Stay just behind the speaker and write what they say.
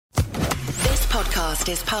podcast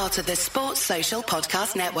is part of the Sports Social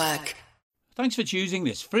Podcast Network. Thanks for choosing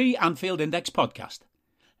this free Anfield Index podcast.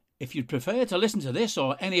 If you'd prefer to listen to this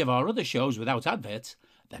or any of our other shows without adverts,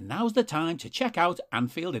 then now's the time to check out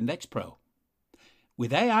Anfield Index Pro.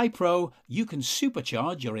 With AI Pro, you can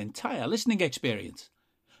supercharge your entire listening experience.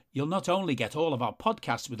 You'll not only get all of our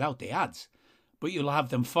podcasts without the ads, but you'll have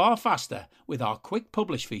them far faster with our Quick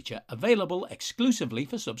Publish feature available exclusively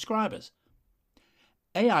for subscribers.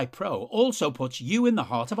 AI Pro also puts you in the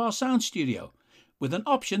heart of our sound studio, with an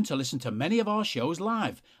option to listen to many of our shows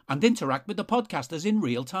live and interact with the podcasters in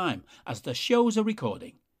real time as the shows are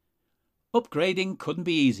recording. Upgrading couldn't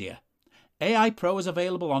be easier. AI Pro is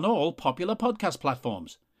available on all popular podcast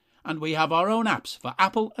platforms, and we have our own apps for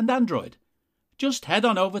Apple and Android. Just head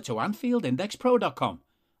on over to AnfieldIndexPro.com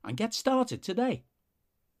and get started today.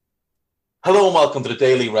 Hello and welcome to the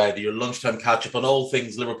Daily Red, your lunchtime catch-up on all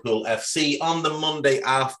things Liverpool FC on the Monday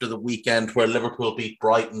after the weekend where Liverpool beat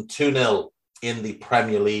Brighton 2-0 in the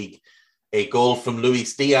Premier League. A goal from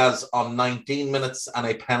Luis Diaz on 19 minutes and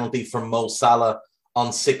a penalty from Mo Salah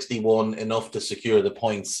on 61, enough to secure the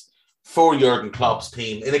points for Jurgen Klopp's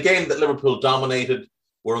team. In a game that Liverpool dominated,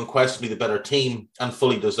 were unquestionably the better team and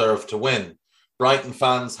fully deserved to win. Brighton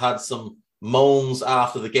fans had some moans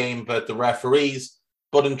after the game about the referees,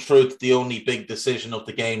 but in truth, the only big decision of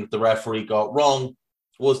the game that the referee got wrong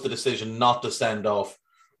was the decision not to send off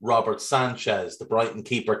Robert Sanchez. The Brighton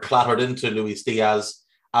keeper clattered into Luis Diaz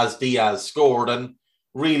as Diaz scored and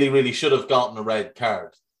really should have gotten a red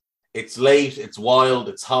card. It's late, it's wild,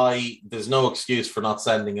 it's high. There's no excuse for not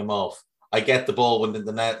sending him off. I get the ball went in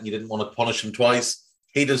the net and you didn't want to punish him twice.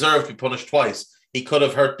 He deserved to be punished twice. He could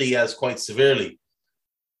have hurt Diaz quite severely.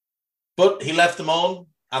 But he left him on,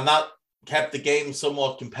 and that kept the game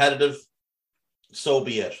somewhat competitive. So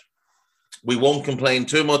be it. We won't complain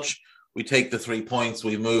too much. We take the 3 points.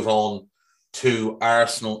 We move on to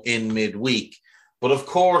Arsenal in midweek. But of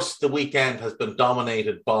course, the weekend has been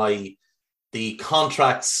dominated by the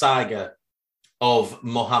contract saga of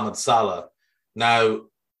Mohamed Salah. Now,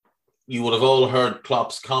 you would have all heard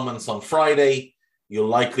Klopp's comments on Friday. You'll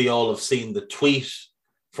likely all have seen the tweet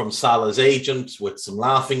from Salah's agent with some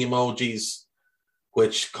laughing emojis,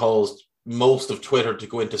 which caused most of Twitter to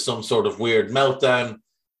go into some sort of weird meltdown.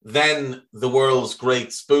 Then the world's great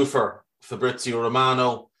spoofer, Fabrizio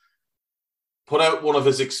Romano, put out one of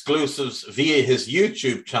his exclusives via his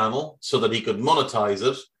YouTube channel so that he could monetize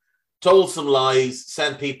it, told some lies,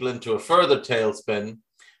 sent people into a further tailspin,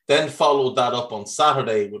 then followed that up on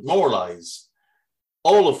Saturday with more lies,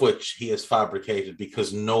 all of which he has fabricated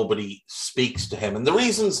because nobody speaks to him. And the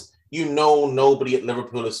reasons you know nobody at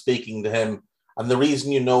Liverpool is speaking to him, and the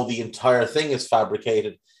reason you know the entire thing is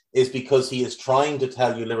fabricated, is because he is trying to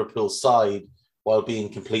tell you Liverpool's side while being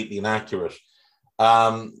completely inaccurate.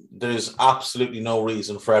 There's absolutely no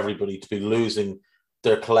reason for everybody to be losing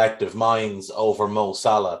their collective minds over Mo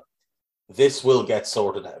Salah. This will get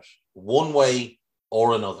sorted out one way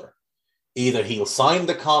or another. Either he'll sign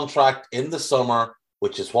the contract in the summer,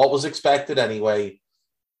 which is what was expected anyway,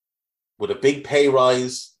 with a big pay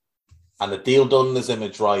rise and a deal done in his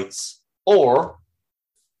image rights, or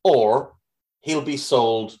he'll be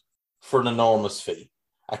sold for an enormous fee,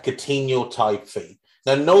 a Coutinho-type fee.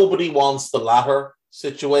 Now, nobody wants the latter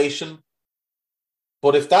situation,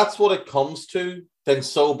 but if that's what it comes to, then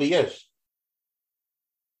so be it.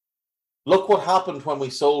 Look what happened when we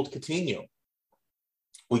sold Coutinho.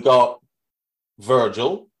 We got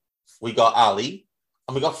Virgil, we got Ali,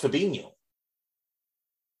 and we got Fabinho.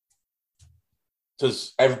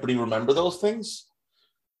 Does everybody remember those things?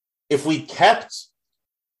 If we kept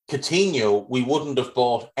Coutinho, we wouldn't have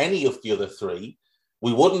bought any of the other three.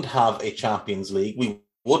 We wouldn't have a Champions League. We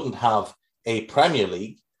wouldn't have a Premier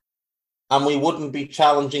League. And we wouldn't be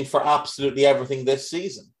challenging for absolutely everything this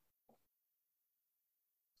season.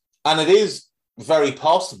 And it is very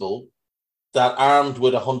possible that armed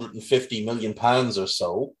with £150 million or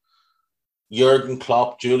so, Jurgen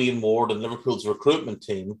Klopp, Julian Ward and Liverpool's recruitment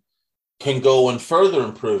team can go and further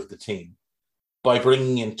improve the team by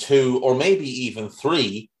bringing in 2 or maybe even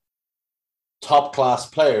 3 top-class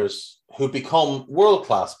players who become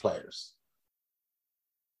world-class players.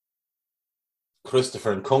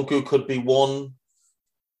 Christopher Nkunku could be one.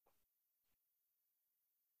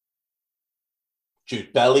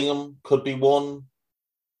 Jude Bellingham could be one.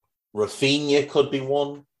 Rafinha could be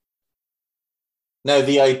one. Now,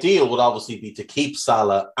 the ideal would obviously be to keep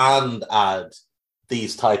Salah and add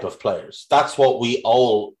these type of players. That's what we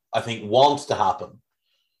all, I think, want to happen.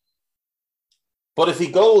 But if he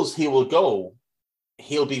goes, he will go.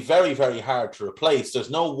 He'll be very, very hard to replace. There's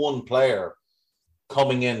no one player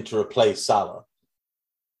coming in to replace Salah.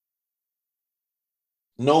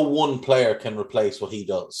 no one player can replace what he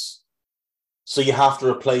does. So you have to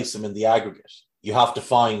replace him in the aggregate. You have to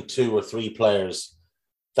find 2 or 3 players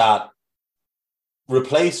that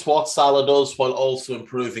replace what Salah does while also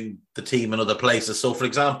improving the team in other places. So, for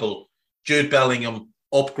example, Jude Bellingham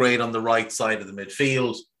upgrade on the right side of the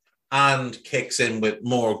midfield and kicks in with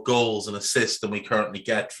more goals and assists than we currently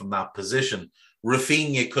get from that position.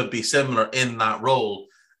 Rafinha could be similar in that role.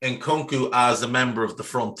 Nkunku, as a member of the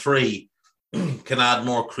front three, can add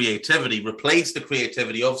more creativity, replace the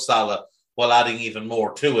creativity of Salah while adding even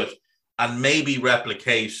more to it, and maybe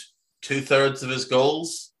replicate 2/3 of his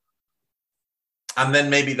goals. And then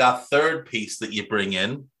maybe that third piece that you bring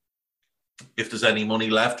in, if there's any money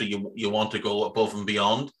left or you want to go above and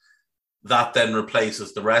beyond, that then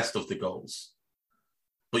replaces the rest of the goals.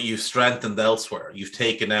 But you've strengthened elsewhere. You've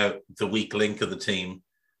taken out the weak link of the team.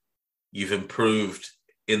 You've improved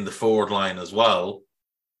in the forward line as well.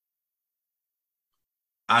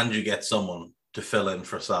 And you get someone to fill in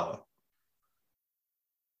for Salah.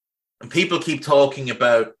 And people keep talking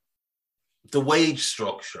about the wage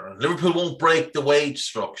structure. And Liverpool won't break the wage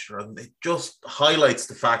structure. And it just highlights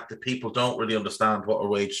the fact that people don't really understand what a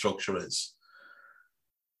wage structure is.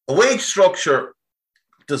 A wage structure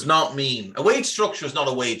does not mean... A wage structure is not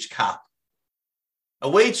a wage cap. A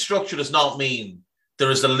wage structure does not mean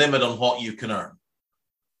there is a limit on what you can earn.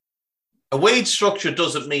 A wage structure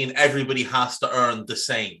doesn't mean everybody has to earn the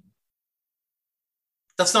same.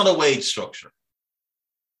 That's not a wage structure.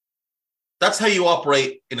 That's how you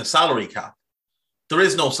operate in a salary cap. There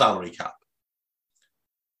is no salary cap.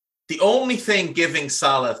 The only thing giving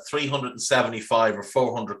Salah 375 or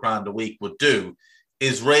 400 grand a week would do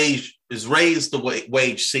is raise the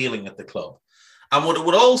wage ceiling at the club. And what it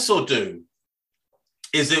would also do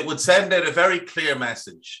is it would send out a very clear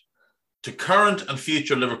message to current and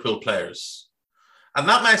future Liverpool players. And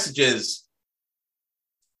that message is,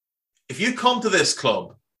 if you come to this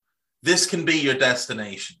club, this can be your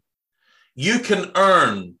destination. You can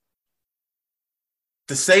earn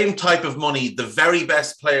the same type of money the very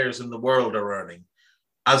best players in the world are earning,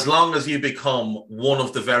 as long as you become one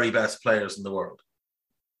of the very best players in the world.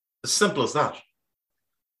 As simple as that.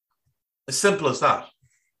 As simple as that.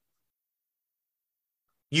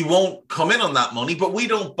 You won't come in on that money, but we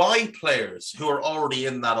don't buy players who are already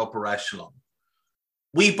in that upper echelon.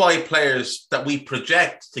 We buy players that we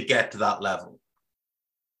project to get to that level.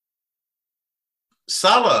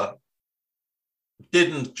 Salah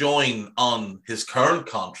didn't join on his current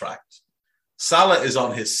contract. Salah is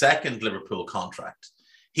on his second Liverpool contract.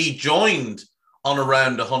 He joined on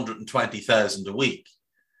around 120,000 a week.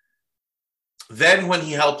 Then when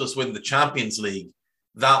he helped us win the Champions League,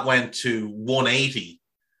 that went to 180.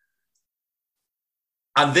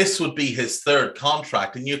 And this would be his third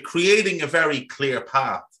contract. And you're creating a very clear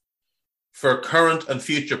path for current and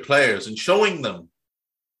future players and showing them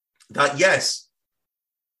that, yes,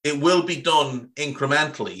 it will be done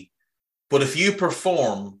incrementally, but if you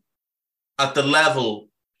perform at the level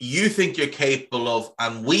you think you're capable of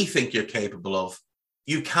and we think you're capable of,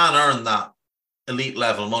 you can earn that elite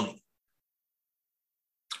level money.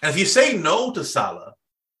 And if you say no to Salah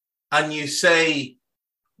and you say,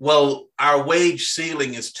 well, our wage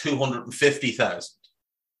ceiling is 250,000.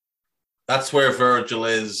 That's where Virgil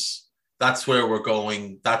is. That's where we're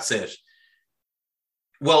going. That's it.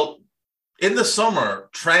 Well, in the summer,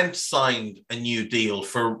 Trent signed a new deal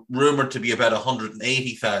for rumored to be about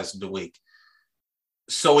 180,000 a week.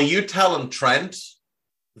 So are you telling Trent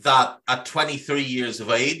that at 23 years of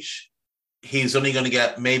age, he's only going to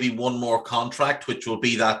get maybe one more contract, which will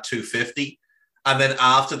be that 250, and then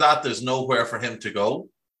after that, there's nowhere for him to go?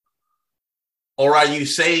 Or are you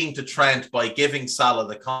saying to Trent, by giving Salah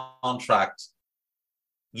the contract,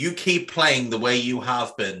 you keep playing the way you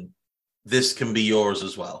have been, this can be yours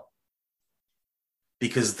as well?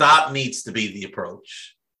 Because that needs to be the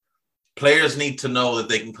approach. Players need to know that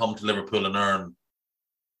they can come to Liverpool and earn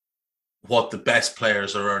what the best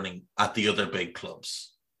players are earning at the other big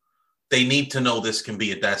clubs. They need to know this can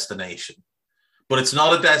be a destination. But it's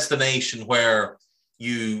not a destination where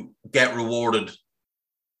you get rewarded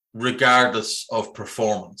regardless of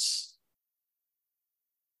performance.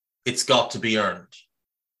 It's got to be earned.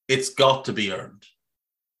 It's got to be earned.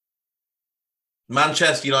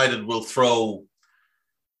 Manchester United will throw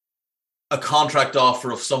a contract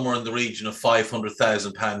offer of somewhere in the region of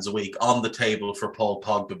 £500,000 a week on the table for Paul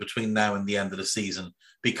Pogba between now and the end of the season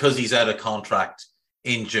because he's out of contract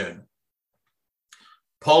in June.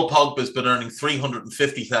 Paul Pogba has been earning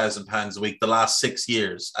 £350,000 a week the last 6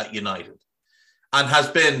 years at United and has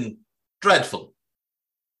been dreadful.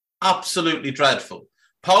 Absolutely dreadful.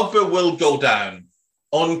 Pogba will go down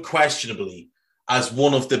unquestionably as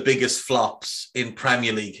one of the biggest flops in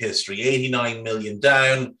Premier League history. 89 million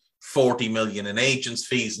down, 40 million in agents'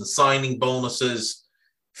 fees and signing bonuses,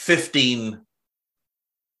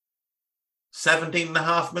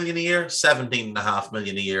 17.5 million a year, 17.5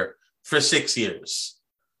 million a year for 6 years.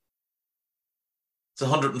 It's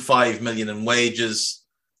 105 million in wages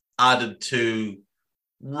added to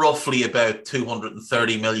roughly about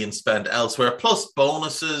 230 million spent elsewhere, plus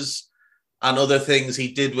bonuses and other things.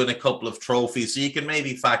 He did win a couple of trophies, so you can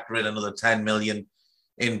maybe factor in another 10 million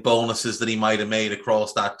in bonuses that he might have made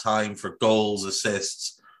across that time for goals,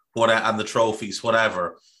 assists, whatever, and the trophies,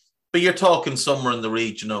 whatever. But you're talking somewhere in the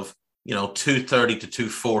region of, 230 to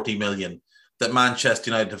 240 million that Manchester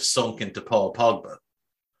United have sunk into Paul Pogba.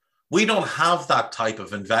 We don't have that type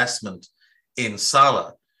of investment in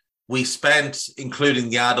Salah. We spent, including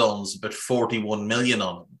the add-ons, about 41 million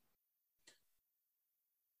on him.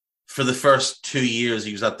 For the first 2 years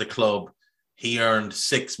he was at the club, he earned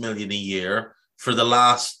 6 million a year. For the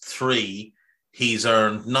last 3, he's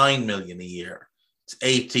earned 9 million a year. It's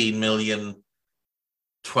 18 million,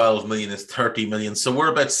 12 million is 30 million. So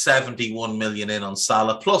we're about 71 million in on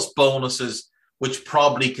Salah, plus bonuses, which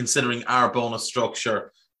probably, considering our bonus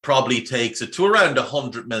structure, probably takes it to around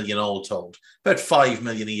 100 million all told. About 5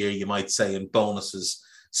 million a year, you might say, in bonuses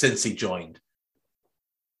since he joined.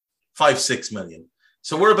 5-6 million.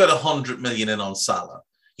 So we're about 100 million in on Salah.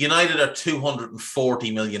 United are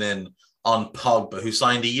 240 million in on Pogba, who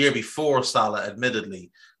signed a year before Salah,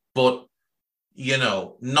 admittedly, but,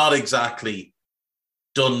 not exactly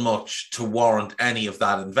done much to warrant any of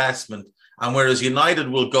that investment. And whereas United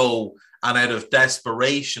will go and out of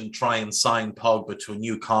desperation try and sign Pogba to a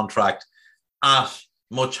new contract at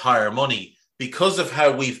much higher money, because of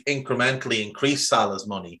how we've incrementally increased Salah's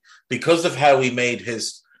money, because of how we made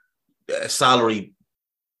his salary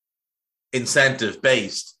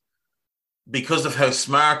incentive-based, because of how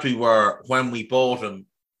smart we were when we bought him,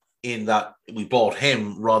 in that we bought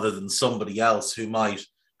him rather than somebody else who might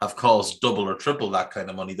have cost double or triple that kind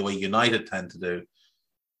of money, the way United tend to do.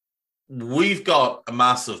 We've got a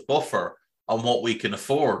massive buffer on what we can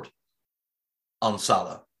afford on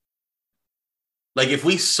Salah. Like, if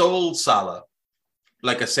we sold Salah,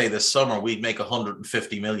 like I say, this summer, we'd make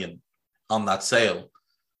 150 million on that sale.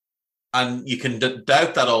 And you can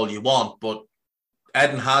doubt that all you want, but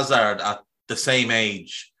Eden Hazard, at the same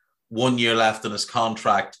age, 1 year left in his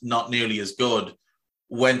contract, not nearly as good,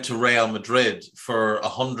 went to Real Madrid for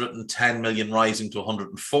 110 million, rising to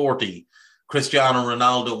 140. Cristiano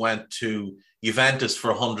Ronaldo went to Juventus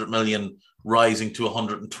for 100 million, rising to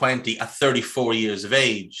 120 at 34 years of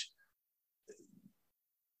age.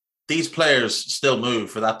 These players still move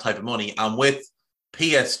for that type of money. And with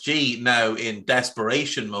PSG now in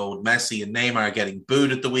desperation mode, Messi and Neymar getting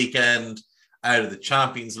booed at the weekend, out of the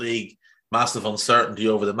Champions League, massive uncertainty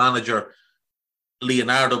over the manager,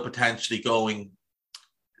 Leonardo potentially going,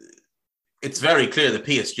 it's very clear that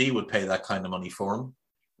PSG would pay that kind of money for him.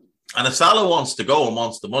 And if Salah wants to go and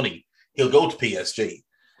wants the money, he'll go to PSG.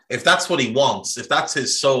 If that's what he wants, if that's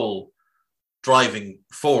his sole driving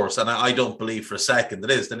force, and I don't believe for a second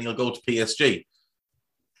it is, then he'll go to PSG.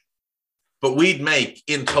 But we'd make,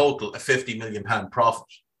 in total, a £50 million profit.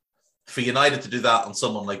 For United to do that on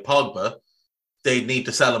someone like Pogba, they'd need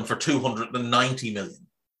to sell him for 290 million.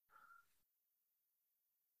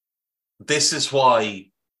 This is why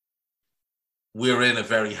we're in a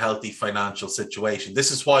very healthy financial situation.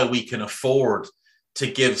 This is why we can afford to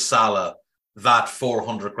give Salah that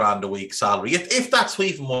 400 grand a week salary. If that's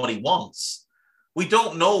even what he wants. We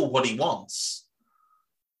don't know what he wants.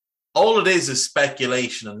 All it is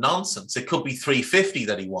speculation and nonsense. It could be 350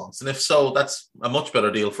 that he wants. And if so, that's a much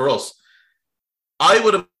better deal for us. I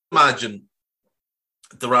would imagine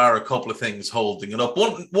there are a couple of things holding it up.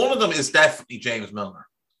 One of them is definitely James Milner.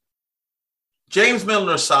 James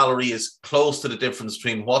Milner's salary is close to the difference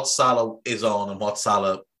between what Salah is on and what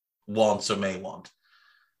Salah wants or may want.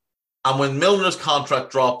 And when Milner's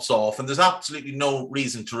contract drops off, and there's absolutely no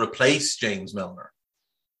reason to replace James Milner.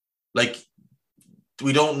 Like,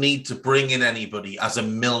 we don't need to bring in anybody as a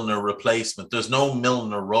Milner replacement. There's no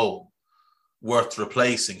Milner role worth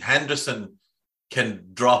replacing. Henderson can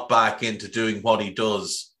drop back into doing what he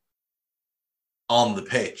does on the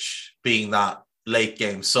pitch, being that late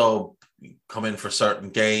game sub, come in for certain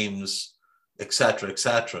games, etc.,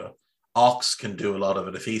 etc. Ox can do a lot of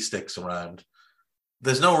it if he sticks around.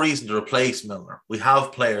 There's no reason to replace Milner. We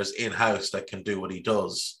have players in-house that can do what he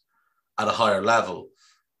does at a higher level,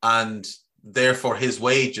 and therefore his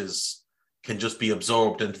wages can just be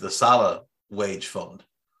absorbed into the Salah wage fund.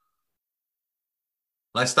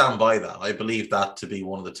 And I stand by that. I believe that to be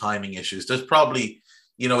one of the timing issues. There's probably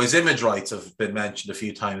You know, his image rights have been mentioned a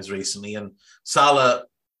few times recently, and Salah's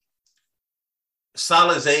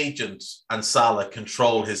agent and Salah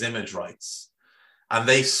control his image rights. And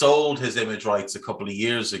they sold his image rights a couple of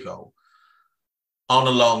years ago on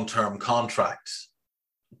a long-term contract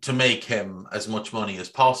to make him as much money as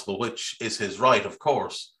possible, which is his right, of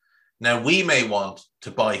course. Now, we may want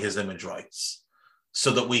to buy his image rights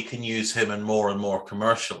so that we can use him in more and more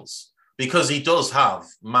commercials, because he does have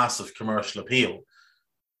massive commercial appeal,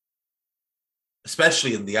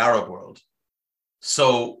 especially in the Arab world.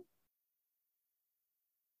 So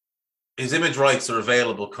his image rights are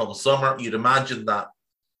available come summer. You'd imagine that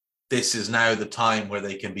this is now the time where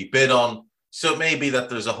they can be bid on. So it may be that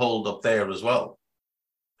there's a hold up there as well.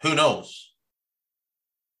 Who knows?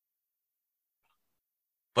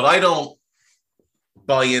 But I don't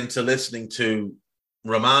buy into listening to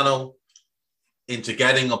Romano, into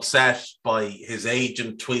getting upset by his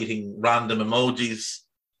agent tweeting random emojis.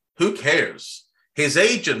 Who cares? His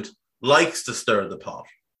agent likes to stir the pot.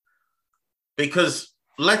 Because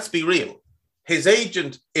let's be real, his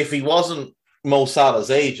agent, if he wasn't Mo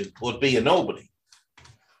Salah's agent, would be a nobody.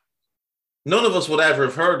 None of us would ever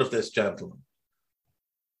have heard of this gentleman.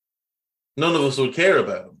 None of us would care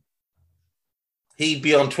about him. He'd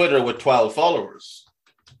be on Twitter with 12 followers.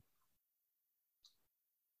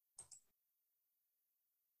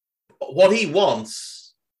 What he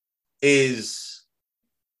wants is,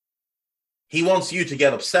 he wants you to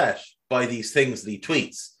get upset by these things that he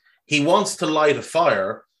tweets. He wants to light a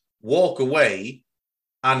fire, walk away,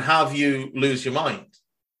 and have you lose your mind,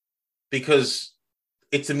 because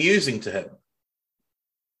it's amusing to him.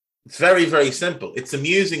 It's very, very simple. It's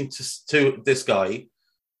amusing to this guy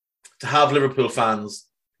to have Liverpool fans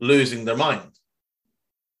losing their mind.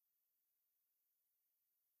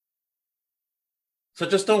 So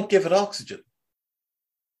just don't give it oxygen.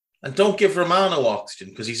 And don't give Romano oxygen,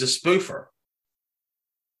 because he's a spoofer.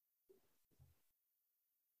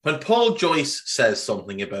 When Paul Joyce says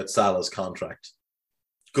something about Salah's contract,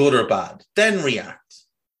 good or bad, then react.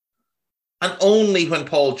 And only when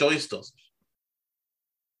Paul Joyce does it.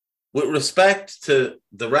 With respect to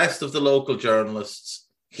the rest of the local journalists,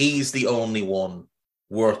 he's the only one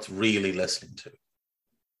worth really listening to.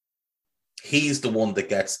 He's the one that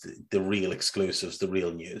gets the real exclusives, the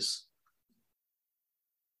real news.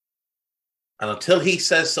 And until he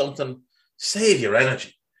says something, save your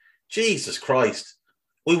energy. Jesus Christ.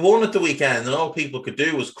 We won at the weekend, and all people could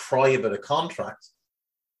do was cry about a contract.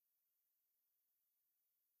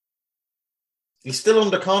 He's still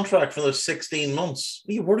under contract for those 16 months.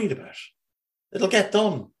 What are you worried about? It'll get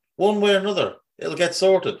done. One way or another, it'll get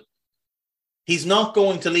sorted. He's not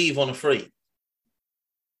going to leave on a free.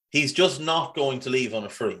 He's just not going to leave on a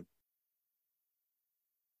free.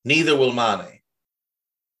 Neither will Mane.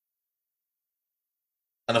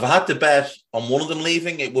 And if I had to bet on one of them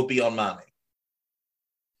leaving, it would be on Mane.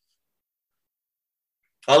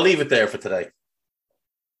 I'll leave it there for today.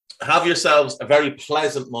 Have yourselves a very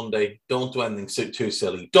pleasant Monday. Don't do anything too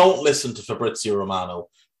silly. Don't listen to Fabrizio Romano.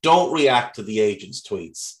 Don't react to the agent's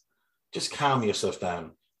tweets. Just calm yourself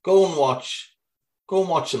down. Go and watch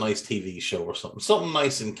a nice TV show or something. Something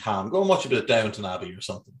nice and calm. Go and watch a bit of Downton Abbey or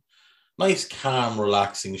something. Nice, calm,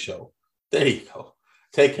 relaxing show. There you go.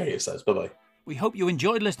 Take care of yourselves. Bye-bye. We hope you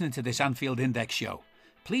enjoyed listening to this Anfield Index show.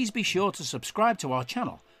 Please be sure to subscribe to our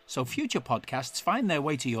channel so future podcasts find their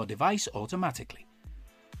way to your device automatically.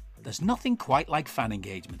 There's nothing quite like fan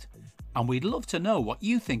engagement, and we'd love to know what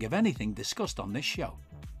you think of anything discussed on this show.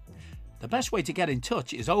 The best way to get in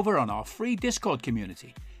touch is over on our free Discord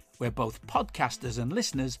community, where both podcasters and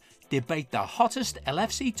listeners debate the hottest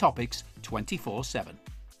LFC topics 24/7.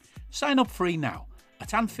 Sign up free now at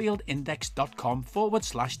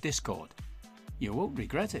AnfieldIndex.com/Discord. You won't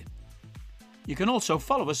regret it. You can also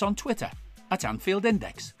follow us on Twitter at Anfield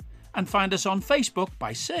Index and find us on Facebook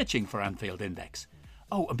by searching for Anfield Index.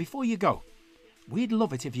 Oh, and before you go, we'd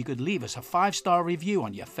love it if you could leave us a 5-star review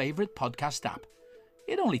on your favourite podcast app.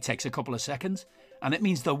 It only takes a couple of seconds, and it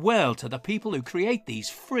means the world to the people who create these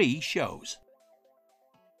free shows.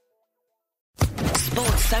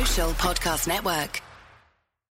 Sports Social Podcast Network.